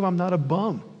want to prove I'm not a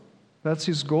bum. That's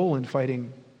his goal in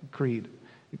fighting Creed.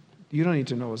 You don't need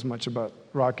to know as much about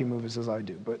Rocky movies as I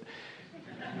do,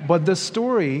 but the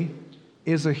story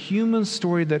is a human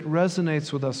story that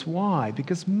resonates with us. Why?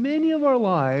 Because many of our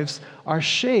lives are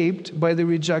shaped by the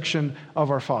rejection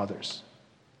of our fathers,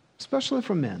 especially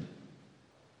from men.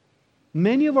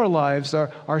 Many of our lives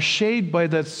are shaped by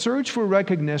that search for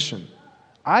recognition.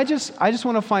 I just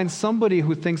want to find somebody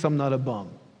who thinks I'm not a bum.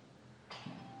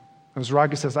 As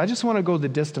Rocky says, I just want to go the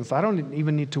distance. I don't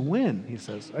even need to win, he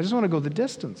says. I just want to go the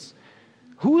distance.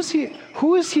 Who is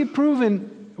he proving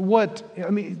what? I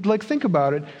mean, like, think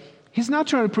about it. He's not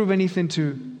trying to prove anything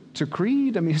to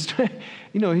Creed. I mean,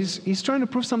 he's trying to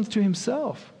prove something to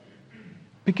himself.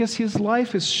 Because his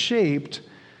life is shaped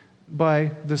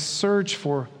by the search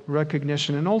for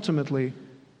recognition and ultimately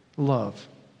love.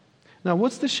 Now,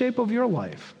 what's the shape of your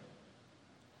life?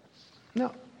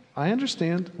 Now, I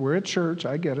understand. We're at church.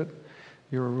 I get it.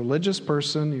 You're a religious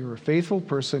person. You're a faithful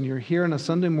person. You're here on a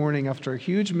Sunday morning after a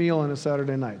huge meal on a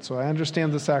Saturday night. So I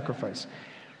understand the sacrifice.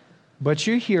 But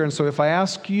you're here, and so if I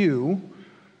ask you,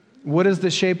 what is the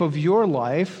shape of your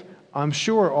life? I'm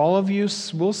sure all of you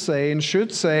will say and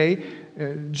should say,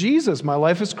 Jesus, my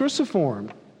life is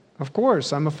cruciform. Of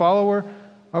course, I'm a follower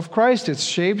of Christ. It's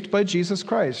shaped by Jesus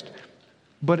Christ.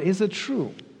 But is it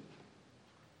true?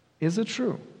 Is it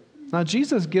true? Now,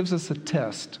 Jesus gives us a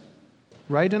test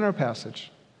right in our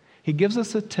passage. He gives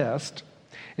us a test,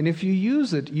 and if you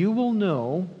use it, you will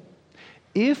know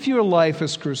if your life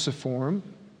is cruciform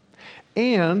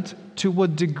and to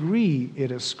what degree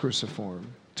it is cruciform,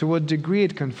 to what degree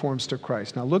it conforms to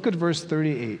Christ. Now, look at verse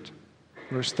 38.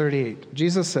 Verse 38.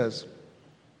 Jesus says,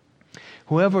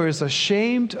 "Whoever is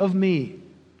ashamed of me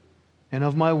and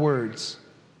of my words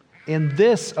in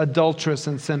this adulterous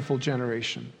and sinful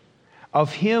generation,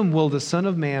 of him will the Son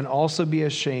of Man also be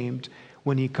ashamed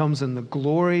when he comes in the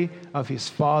glory of his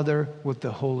Father with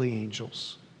the holy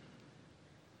angels."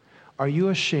 Are you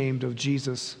ashamed of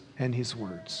Jesus and his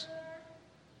words?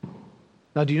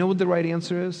 Now, do you know what the right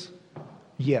answer is?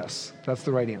 Yes, that's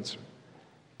the right answer.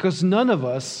 Because none of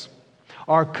us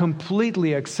are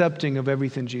completely accepting of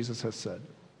everything Jesus has said.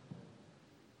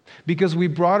 Because we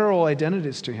brought our whole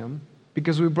identities to him,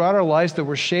 because we brought our lives that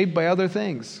were shaped by other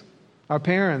things. Our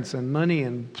parents and money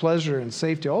and pleasure and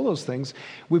safety, all those things.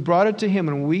 We brought it to him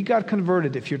and we got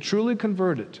converted. If you're truly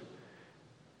converted,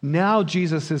 now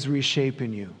Jesus is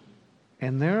reshaping you.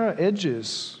 And there are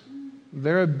edges,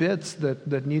 there are bits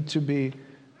that need to be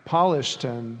polished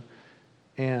and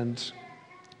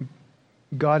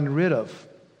gotten rid of.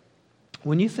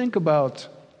 When you think about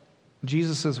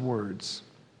Jesus' words,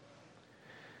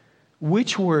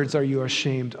 which words are you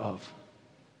ashamed of?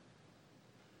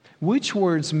 Which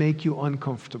words make you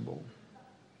uncomfortable?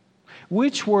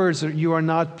 Which words you are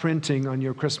not printing on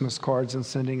your Christmas cards and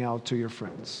sending out to your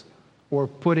friends or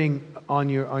putting on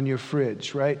your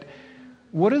fridge, right?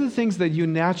 What are the things that you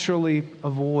naturally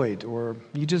avoid or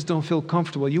you just don't feel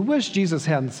comfortable? You wish Jesus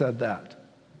hadn't said that.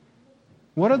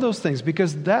 What are those things?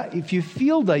 Because if you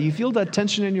feel that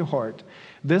tension in your heart,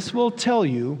 this will tell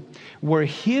you where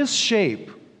his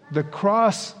shape, the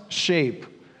cross shape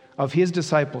of his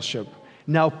discipleship,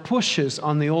 now pushes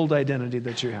on the old identity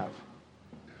that you have.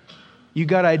 You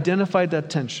got to identify that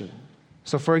tension.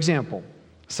 So, for example,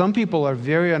 some people are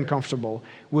very uncomfortable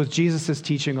with Jesus'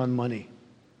 teaching on money.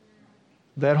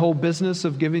 That whole business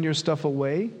of giving your stuff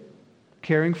away,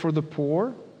 caring for the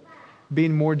poor,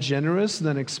 being more generous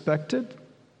than expected,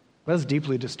 that's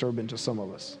deeply disturbing to some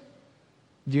of us.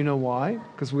 Do you know why?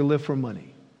 Because we live for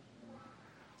money.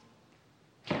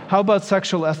 How about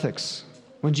sexual ethics?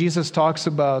 When Jesus talks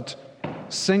about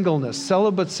singleness,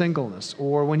 celibate singleness,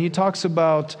 or when he talks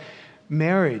about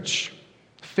marriage,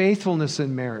 faithfulness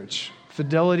in marriage,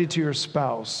 fidelity to your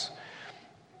spouse,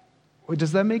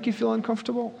 does that make you feel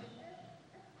uncomfortable?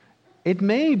 It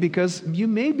may, because you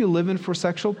may be living for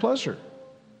sexual pleasure.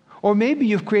 Or maybe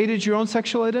you've created your own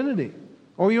sexual identity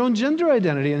or your own gender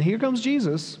identity, and here comes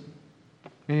Jesus,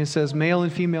 and he says, male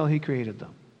and female, he created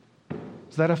them.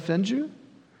 Does that offend you?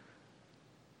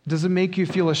 Does it make you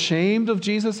feel ashamed of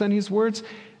Jesus and his words?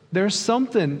 There's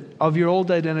something of your old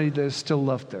identity that is still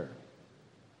left there.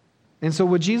 And so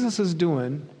what Jesus is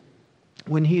doing,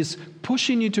 when he's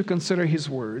pushing you to consider his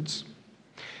words,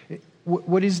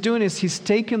 what he's doing is he's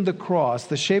taken the cross,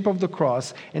 the shape of the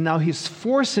cross, and now he's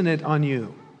forcing it on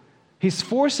you. He's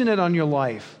forcing it on your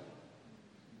life.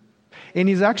 And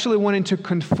he's actually wanting to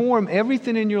conform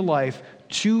everything in your life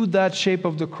to that shape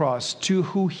of the cross, to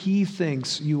who he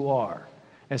thinks you are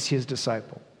as his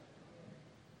disciple.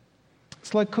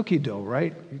 It's like cookie dough,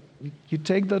 right? You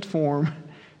take that form,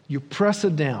 you press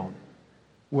it down.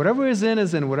 Whatever is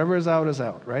in, whatever is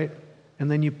out, right? And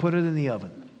then you put it in the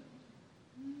oven.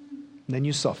 Then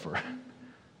you suffer.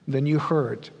 Then you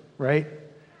hurt, right?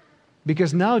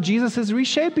 Because now Jesus is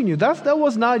reshaping you. That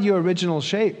was not your original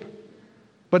shape.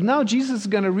 But now Jesus is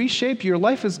going to reshape you. Your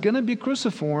life is going to be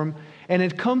cruciform, and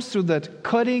it comes through that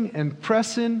cutting and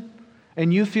pressing,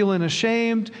 and you feeling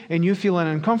ashamed, and you feeling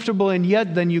uncomfortable, and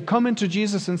yet then you come into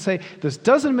Jesus and say, this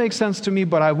doesn't make sense to me,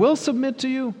 but I will submit to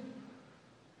you.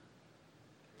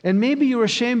 And maybe you're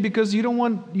ashamed because you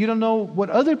don't know what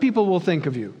other people will think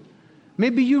of you.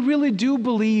 Maybe you really do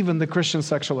believe in the Christian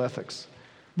sexual ethics,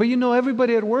 but you know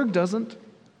everybody at work doesn't.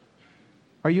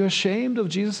 Are you ashamed of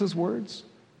Jesus' words?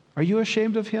 Are you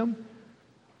ashamed of him?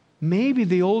 Maybe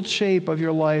the old shape of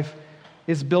your life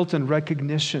is built in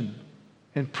recognition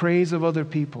and praise of other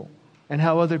people and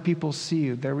how other people see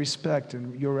you, their respect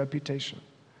and your reputation.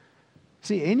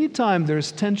 See, anytime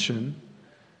there's tension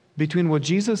between what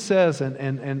Jesus says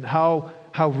and how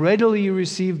readily you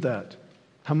receive that,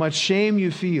 how much shame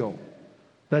you feel,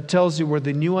 that tells you where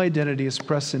the new identity is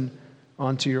pressing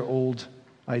onto your old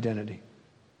identity.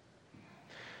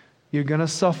 You're going to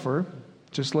suffer,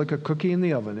 just like a cookie in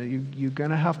the oven. You're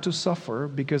going to have to suffer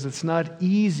because it's not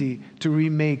easy to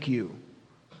remake you.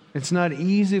 It's not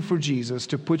easy for Jesus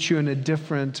to put you in a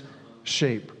different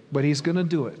shape, but he's going to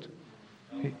do it.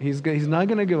 He's not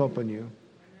going to give up on you.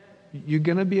 You're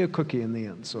going to be a cookie in the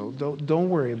end, so don't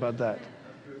worry about that.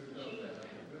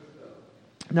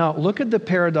 Now, look at the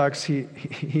paradox he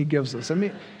gives us.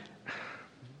 I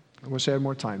wish I had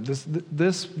more time. This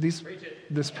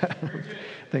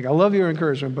thing. I love your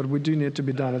encouragement, but we do need to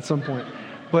be done at some point.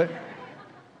 But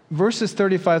verses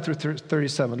 35 through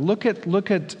 37. Look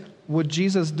at what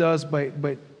Jesus does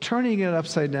by turning it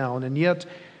upside down, and yet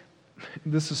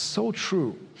this is so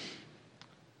true.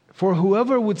 For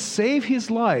whoever would save his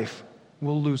life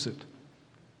will lose it.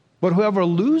 But whoever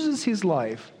loses his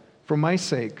life for my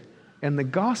sake and the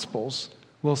gospel's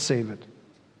will save it.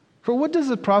 For what does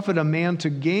it profit a man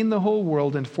to gain the whole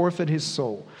world and forfeit his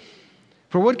soul?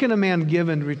 For what can a man give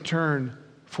in return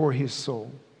for his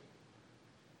soul?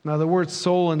 Now, the word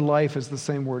soul and life is the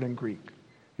same word in Greek.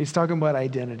 He's talking about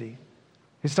identity.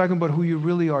 He's talking about who you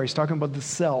really are. He's talking about the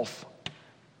self.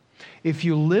 If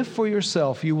you live for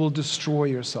yourself, you will destroy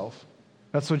yourself.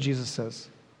 That's what Jesus says.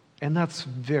 And that's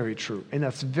very true. And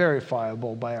that's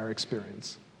verifiable by our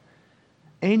experience.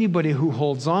 Anybody who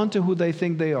holds on to who they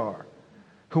think they are,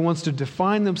 who wants to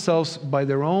define themselves in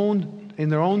their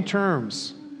own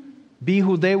terms, be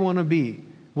who they want to be,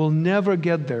 will never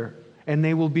get there, and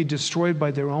they will be destroyed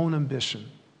by their own ambition.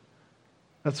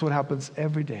 That's what happens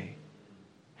every day.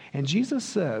 And Jesus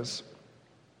says,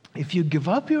 if you give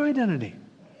up your identity,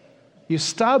 you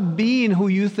stop being who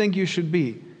you think you should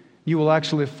be, you will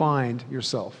actually find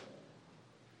yourself.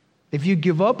 If you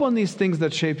give up on these things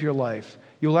that shape your life,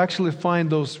 you'll actually find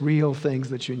those real things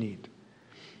that you need.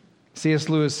 C.S.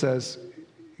 Lewis says,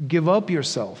 give up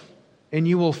yourself, and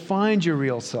you will find your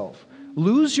real self.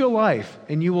 Lose your life,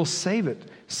 and you will save it.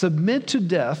 Submit to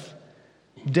death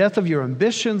of your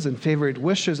ambitions and favorite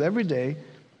wishes every day,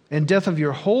 and death of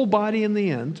your whole body in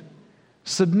the end.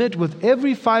 Submit with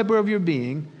every fiber of your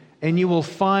being, and you will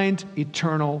find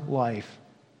eternal life.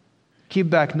 Keep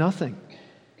back nothing.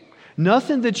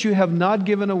 Nothing that you have not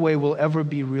given away will ever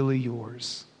be really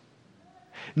yours.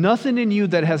 Nothing in you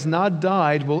that has not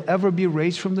died will ever be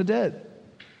raised from the dead.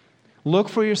 Look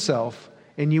for yourself,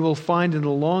 and you will find in the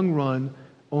long run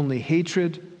only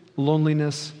hatred,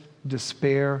 loneliness,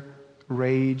 despair,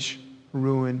 rage,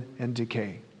 ruin, and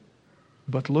decay.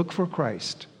 But look for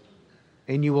Christ,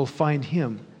 and you will find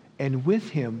him, and with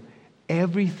him,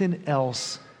 everything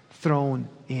else thrown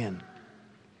in.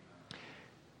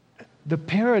 The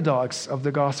paradox of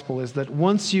the gospel is that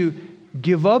once you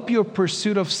give up your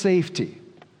pursuit of safety,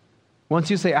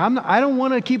 once you say, I don't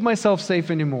want to keep myself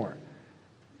safe anymore,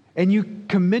 and you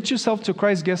commit yourself to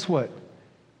Christ, guess what?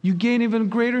 You gain even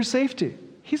greater safety.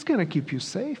 He's going to keep you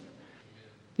safe.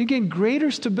 You gain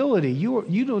greater stability. You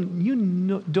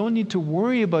don't need to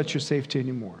worry about your safety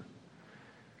anymore.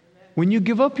 When you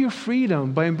give up your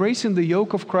freedom by embracing the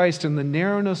yoke of Christ and the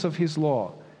narrowness of his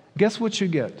law, guess what you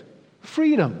get?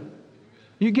 Freedom.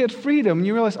 You get freedom, and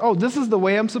you realize, oh, this is the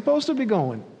way I'm supposed to be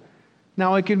going.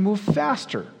 Now I can move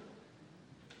faster.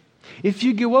 If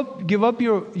you give up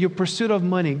your pursuit of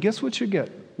money, guess what you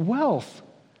get? Wealth.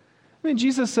 I mean,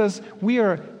 Jesus says we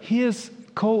are his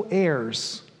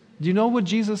co-heirs. Do you know what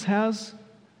Jesus has?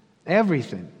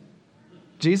 Everything.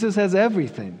 Jesus has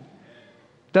everything.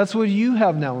 That's what you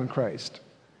have now in Christ.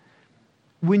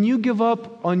 When you give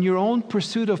up on your own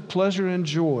pursuit of pleasure and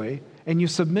joy and you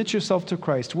submit yourself to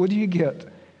Christ, what do you get?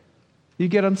 You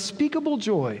get unspeakable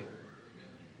joy.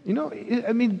 You know,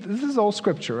 this is all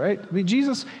Scripture, right? I mean,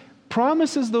 Jesus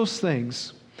promises those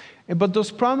things, but those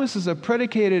promises are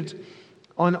predicated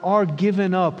on our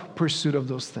given up pursuit of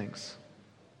those things.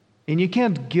 And you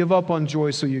can't give up on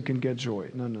joy so you can get joy.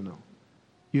 No.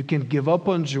 You can give up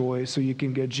on joy so you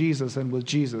can get Jesus, and with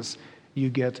Jesus, you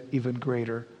get even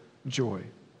greater joy.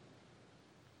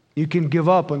 You can give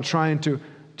up on trying to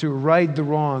right the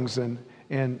wrongs and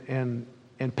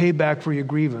pay back for your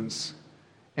grievance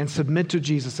and submit to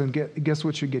Jesus, and guess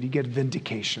what you get? You get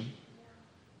vindication.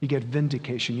 You get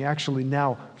vindication. You're actually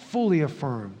now fully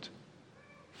affirmed,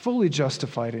 fully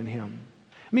justified in Him.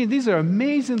 I mean, these are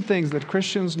amazing things that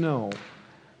Christians know.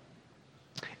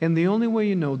 And the only way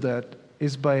you know that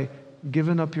is by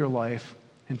giving up your life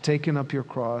and taking up your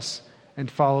cross and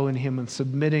following Him and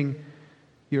submitting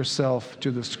yourself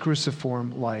to this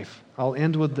cruciform life. I'll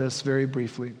end with this very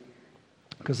briefly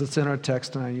because it's in our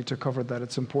text and I need to cover that.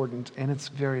 It's important and it's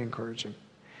very encouraging.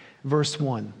 Verse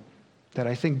 1 that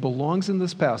I think belongs in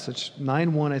this passage,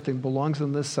 9:1 I think belongs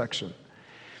in this section.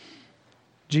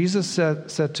 Jesus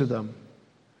said to them,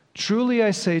 "Truly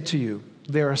I say to you,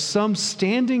 there are some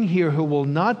standing here who will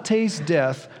not taste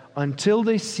death until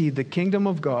they see the kingdom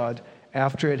of God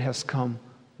after it has come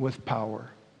with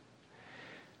power."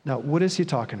 Now, what is he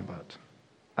talking about?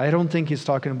 I don't think he's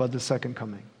talking about the second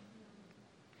coming.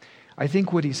 I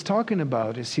think what he's talking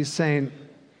about is he's saying,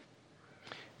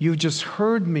 you've just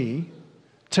heard me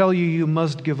tell you you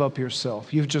must give up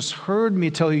yourself. You've just heard me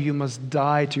tell you must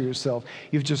die to yourself.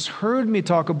 You've just heard me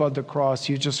talk about the cross.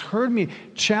 You've just heard me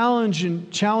challenge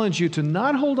you to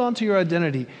not hold on to your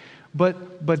identity,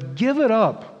 but give it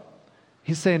up.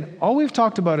 He's saying, all we've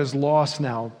talked about is loss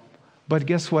now, but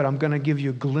guess what? I'm going to give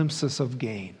you glimpses of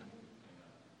gain.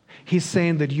 He's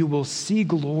saying that you will see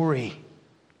glory.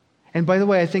 And by the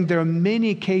way, I think there are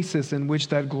many cases in which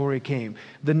that glory came.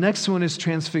 The next one is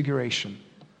transfiguration.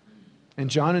 And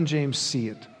John and James see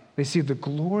it. They see the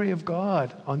glory of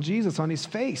God on Jesus, on His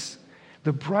face.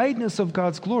 The brightness of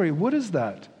God's glory. What is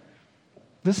that?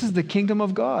 This is the kingdom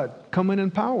of God coming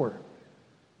in power.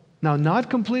 Now, not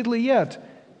completely yet,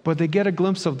 but they get a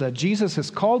glimpse of that. Jesus has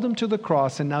called them to the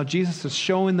cross, and now Jesus is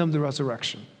showing them the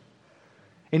resurrection.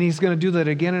 And He's going to do that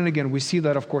again and again. We see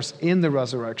that, of course, in the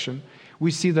resurrection.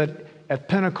 We see that at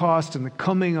Pentecost and the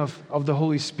coming of the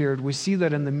Holy Spirit. We see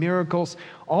that in the miracles.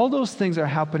 All those things are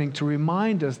happening to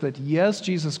remind us that, yes,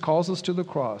 Jesus calls us to the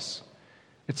cross.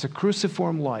 It's a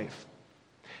cruciform life.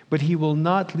 But He will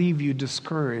not leave you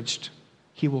discouraged.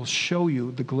 He will show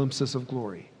you the glimpses of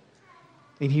glory.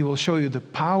 And He will show you the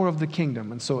power of the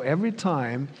kingdom. And so every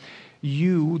time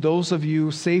those of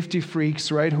you safety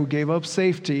freaks, right, who gave up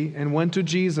safety and went to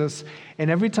Jesus, and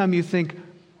every time you think,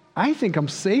 I think I'm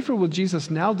safer with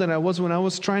Jesus now than I was when I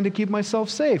was trying to keep myself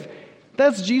safe.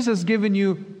 That's Jesus giving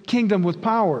you kingdom with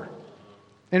power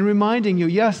and reminding you,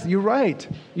 yes, you're right.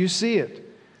 You see it.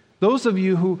 Those of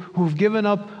you who've given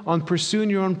up on pursuing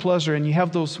your own pleasure and you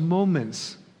have those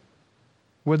moments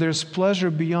where there's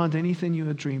pleasure beyond anything you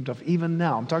had dreamed of, even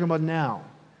now. I'm talking about now.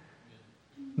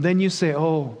 Then you say,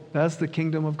 oh, that's the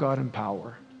kingdom of God in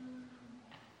power.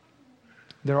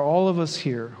 There are all of us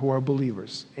here who are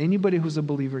believers. Anybody who's a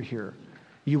believer here,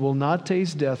 you will not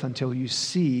taste death until you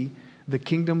see the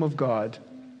kingdom of God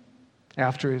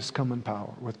after It's come in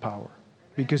power, with power.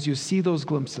 Because you see those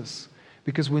glimpses.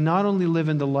 Because we not only live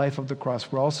in the life of the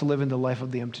cross, we're also living the life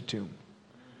of the empty tomb.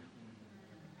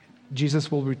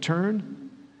 Jesus will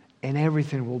return and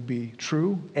everything will be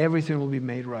true, everything will be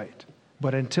made right.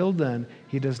 But until then,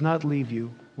 He does not leave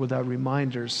you without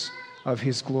reminders of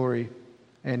His glory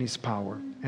and His power.